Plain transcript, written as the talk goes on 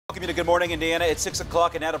Welcome you to Good Morning, Indiana. It's 6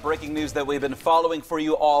 o'clock, and now to breaking news that we've been following for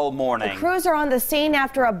you all morning. The crews are on the scene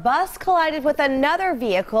after a bus collided with another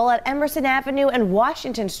vehicle at Emerson Avenue and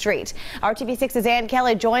Washington Street. RTV6's Ann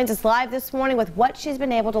Kelly joins us live this morning with what she's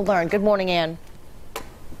been able to learn. Good morning, Ann.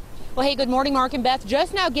 Well, hey, good morning, Mark and Beth.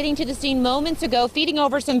 Just now getting to the scene moments ago, feeding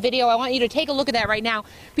over some video. I want you to take a look at that right now.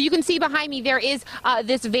 But you can see behind me there is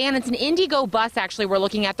this van. It's an IndyGo bus, actually, we're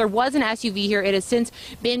looking at. There was an SUV here. It has since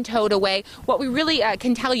been towed away. What we really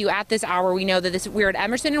can tell you at this hour, we know that we're at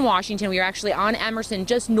Emerson in Washington. We are actually on Emerson,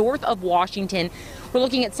 just north of Washington. We're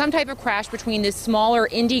looking at some type of crash between this smaller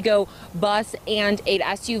IndyGo bus and an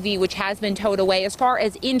SUV, which has been towed away. As far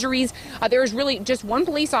as injuries, there is really just one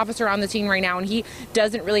police officer on the scene right now, and he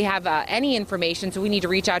doesn't really have any information, so we need to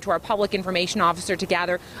reach out to our public information officer to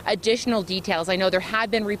gather additional details. I know there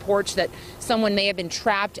had been reports that someone may have been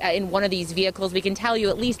trapped in one of these vehicles. We can tell you,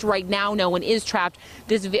 at least right now, no one is trapped.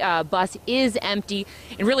 This bus is empty,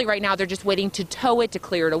 and really right now they're just waiting to tow it, to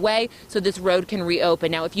clear it away, so this road can reopen.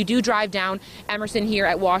 Now, if you do drive down Emerson here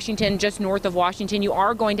at Washington, just north of Washington, you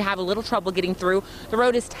are going to have a little trouble getting through. The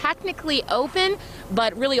road is technically open,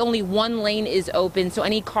 but really only one lane is open, so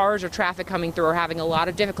any cars or traffic coming through are having a lot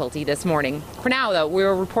of difficulty this morning. For now, though,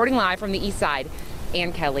 we're reporting live from the east side.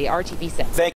 Ann Kelly, RTV6.